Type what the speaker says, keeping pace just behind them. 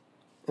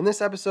In this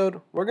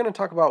episode, we're going to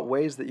talk about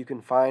ways that you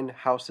can find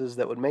houses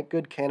that would make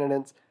good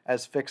candidates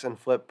as fix and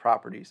flip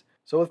properties.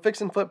 So, with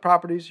fix and flip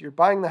properties, you're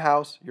buying the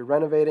house, you're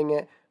renovating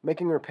it,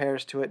 making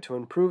repairs to it to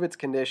improve its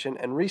condition,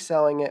 and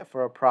reselling it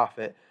for a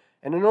profit.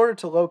 And in order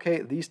to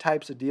locate these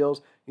types of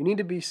deals, you need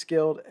to be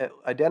skilled at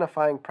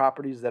identifying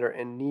properties that are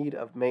in need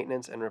of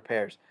maintenance and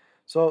repairs.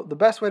 So, the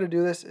best way to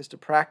do this is to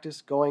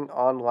practice going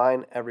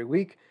online every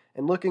week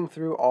and looking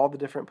through all the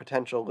different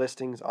potential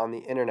listings on the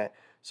internet.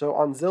 So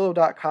on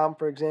Zillow.com,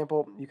 for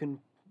example, you can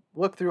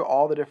look through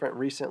all the different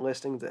recent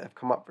listings that have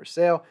come up for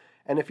sale.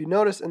 And if you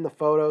notice in the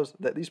photos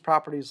that these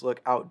properties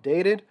look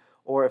outdated,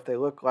 or if they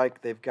look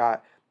like they've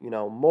got,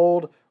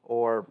 mold,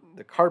 or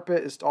the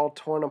carpet is all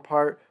torn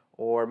apart,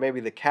 or maybe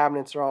the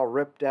cabinets are all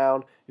ripped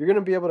down, you're going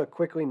to be able to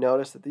quickly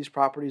notice that these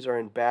properties are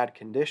in bad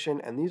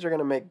condition, and these are going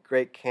to make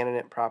great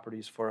candidate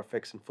properties for a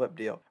fix and flip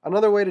deal.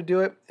 Another way to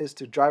do it is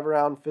to drive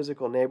around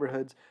physical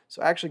neighborhoods.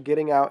 So actually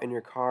getting out in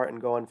your car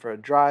and going for a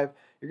drive,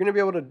 you're going to be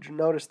able to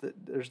notice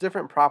that there's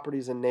different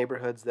properties in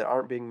neighborhoods that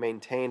aren't being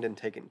maintained and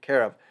taken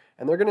care of.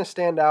 And they're going to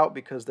stand out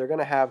because they're going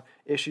to have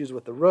issues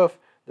with the roof,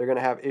 they're going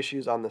to have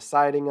issues on the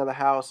siding of the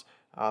house,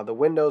 the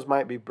windows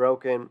might be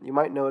broken. You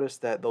might notice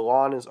that the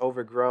lawn is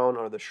overgrown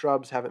or the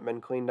shrubs haven't been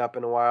cleaned up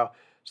in a while.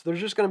 So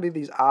there's just going to be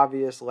these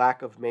obvious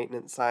lack of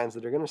maintenance signs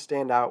that are going to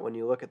stand out when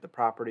you look at the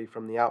property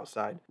from the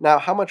outside. Now,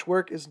 how much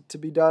work is to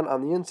be done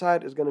on the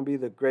inside is going to be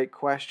the great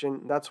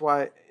question. That's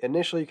why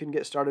initially you can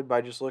get started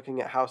by just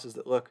looking at houses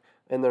that look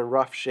in their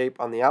rough shape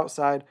on the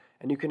outside,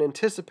 and you can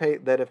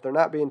anticipate that if they're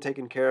not being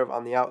taken care of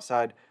on the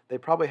outside, they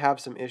probably have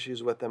some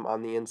issues with them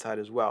on the inside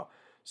as well.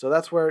 So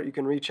that's where you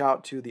can reach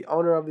out to the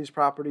owner of these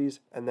properties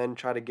and then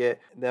try to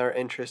get their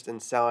interest in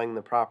selling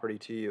the property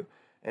to you.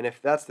 And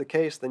if that's the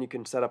case, then you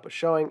can set up a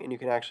showing and you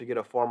can actually get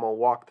a formal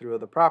walkthrough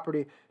of the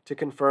property to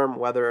confirm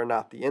whether or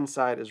not the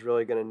inside is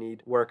really going to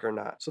need work or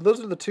not. So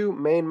those are the two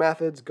main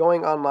methods: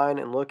 going online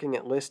and looking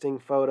at listing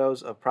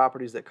photos of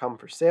properties that come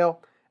for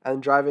sale,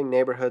 and driving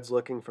neighborhoods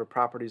looking for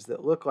properties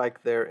that look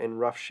like they're in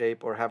rough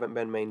shape or haven't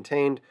been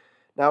maintained.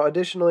 Now,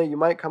 additionally, you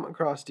might come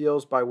across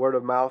deals by word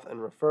of mouth and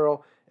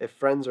referral if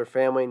friends or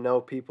family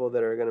know people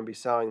that are going to be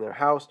selling their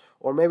house,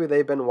 or maybe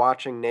they've been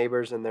watching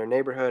neighbors in their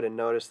neighborhood and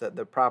noticed that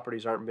the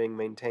properties aren't being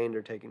maintained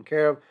or taken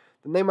care of.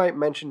 Then they might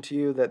mention to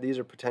you that these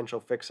are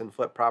potential fix and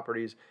flip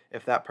properties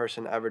if that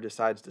person ever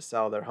decides to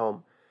sell their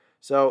home.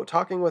 So,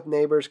 talking with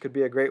neighbors could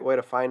be a great way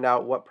to find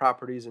out what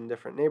properties in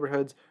different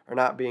neighborhoods are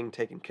not being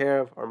taken care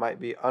of or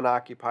might be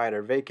unoccupied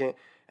or vacant,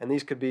 and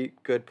these could be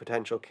good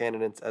potential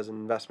candidates as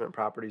investment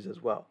properties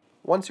as well.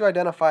 Once you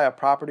identify a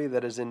property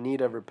that is in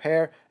need of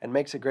repair and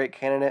makes a great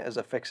candidate as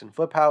a fix and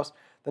flip house,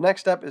 the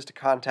next step is to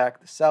contact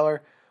the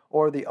seller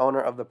or the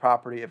owner of the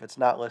property if it's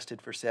not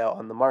listed for sale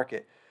on the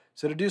market.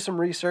 So to do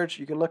some research,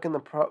 you can look in the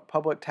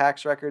public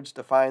tax records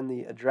to find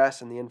the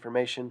address and the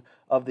information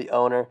of the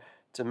owner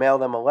to mail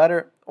them a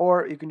letter,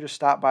 or you can just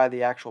stop by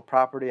the actual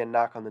property and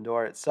knock on the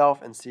door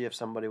itself and see if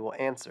somebody will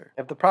answer.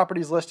 If the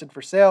property is listed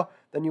for sale,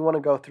 then you want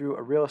to go through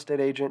a real estate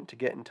agent to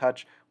get in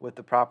touch with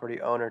the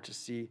property owner to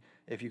see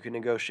if you can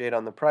negotiate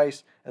on the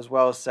price, as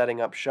well as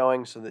setting up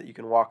showings so that you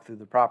can walk through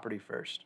the property first.